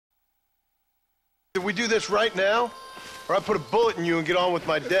Should we do this right now? Or I put a bullet in you and get on with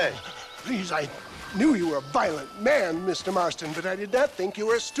my day? Please, I knew you were a violent man, Mr. Marston, but I did not think you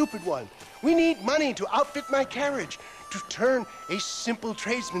were a stupid one. We need money to outfit my carriage, to turn a simple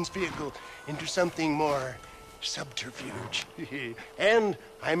tradesman's vehicle into something more subterfuge. And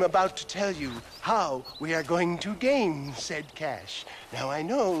I'm about to tell you how we are going to gain said cash. Now, I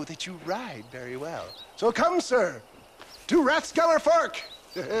know that you ride very well. So come, sir, to Rathskeller Fork.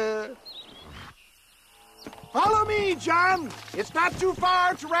 Follow me, John. It's not too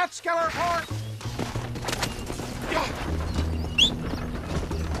far to Rathskeller Fork.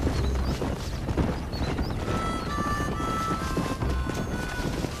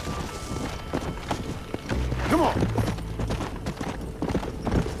 Come on.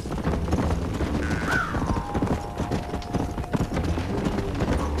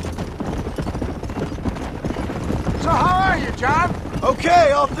 So how are you, John?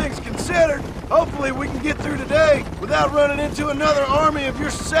 Okay, all things considered. Hopefully we can get through today without running into another army of your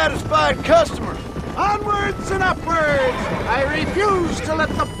satisfied customers. Onwards and upwards! I refuse to let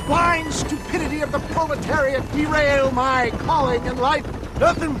the blind stupidity of the proletariat derail my calling in life.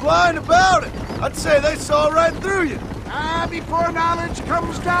 Nothing blind about it. I'd say they saw right through you. Before knowledge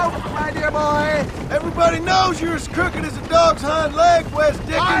comes doubt, my dear boy. Everybody knows you're as crooked as a dog's hind leg, Wes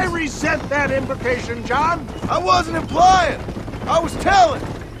Dickens. I resent that implication, John. I wasn't implying. I was telling.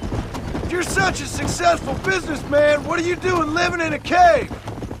 If you're such a successful businessman, what are you doing living in a cave?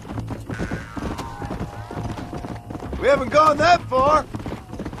 We haven't gone that far.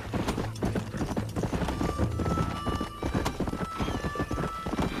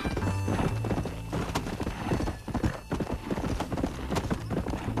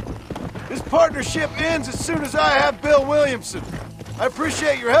 This partnership ends as soon as I have Bill Williamson. I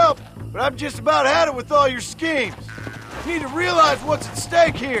appreciate your help, but I've just about had it with all your schemes. You need to realize what's at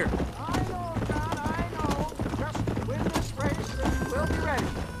stake here. I know, John, I know. Just win this race and we'll be ready.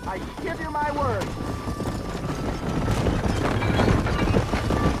 I give you my word.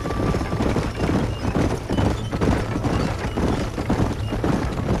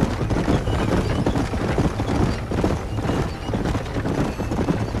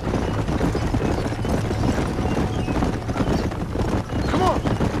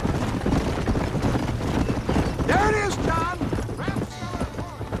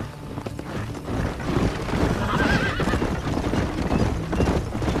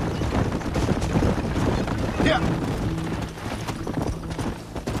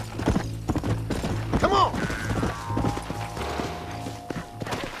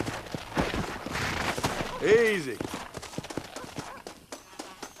 Easy.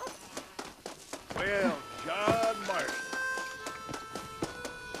 Well, John Martin.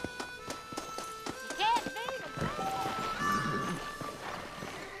 You can't beat 'em.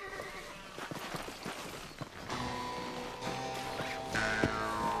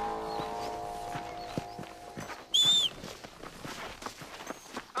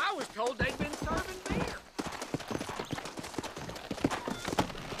 I was told they'd been serving beer.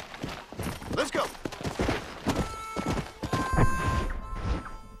 Let's go.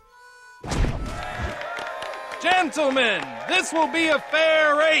 Gentlemen, this will be a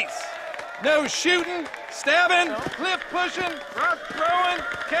fair race. No shooting, stabbing, cliff pushing, rock throwing,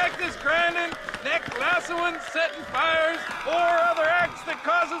 cactus grinding, neck lassoing, setting fires, or other acts that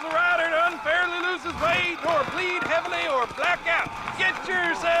causes a rider to unfairly lose his weight, or bleed heavily, or black out. Get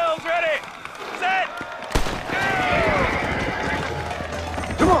yourselves ready. Set.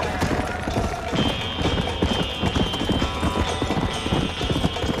 Go!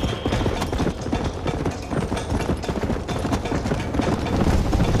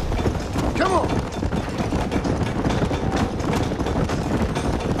 Come on.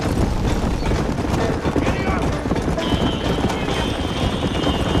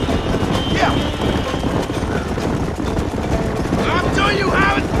 I'll show you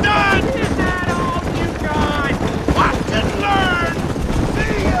how it's done! You're not all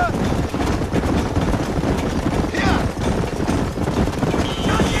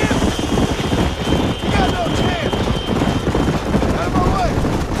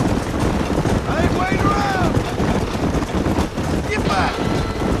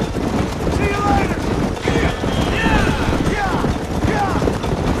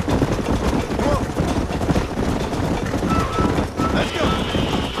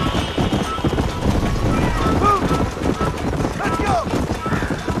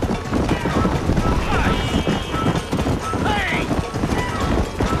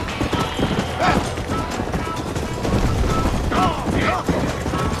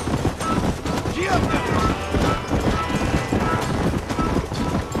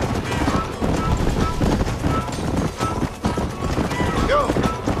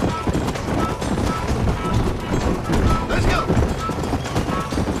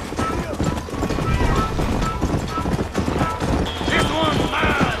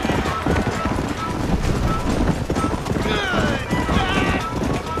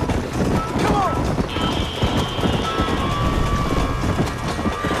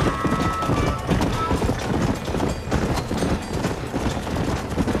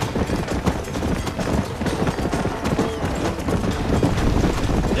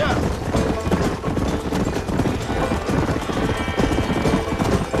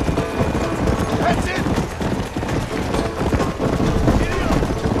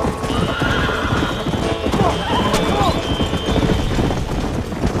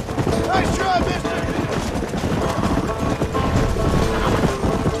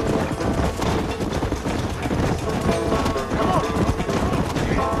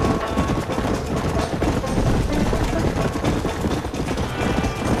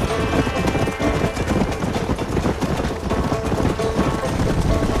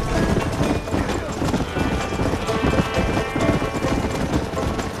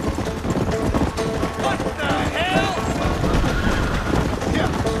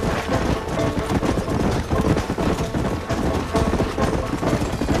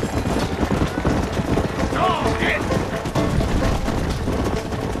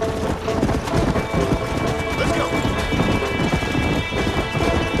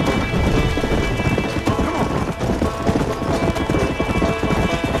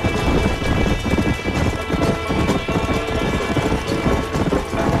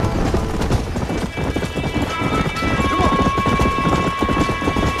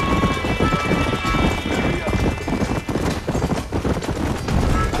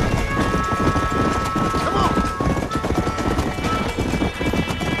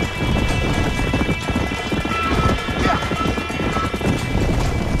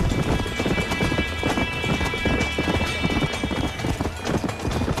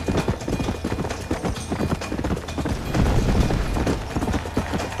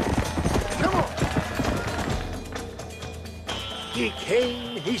He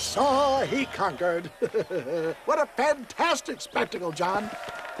came, he saw, he conquered. What a fantastic spectacle, John.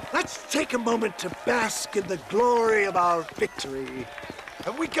 Let's take a moment to bask in the glory of our victory.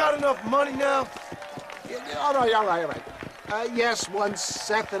 Have we got enough money now? All right. Yes, once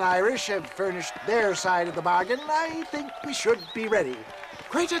Seth and Irish have furnished their side of the bargain, I think we should be ready.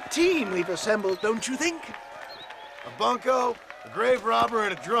 Quite a team we've assembled, don't you think? A bunco, a grave robber,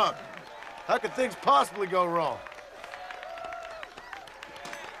 and a drunk. How could things possibly go wrong?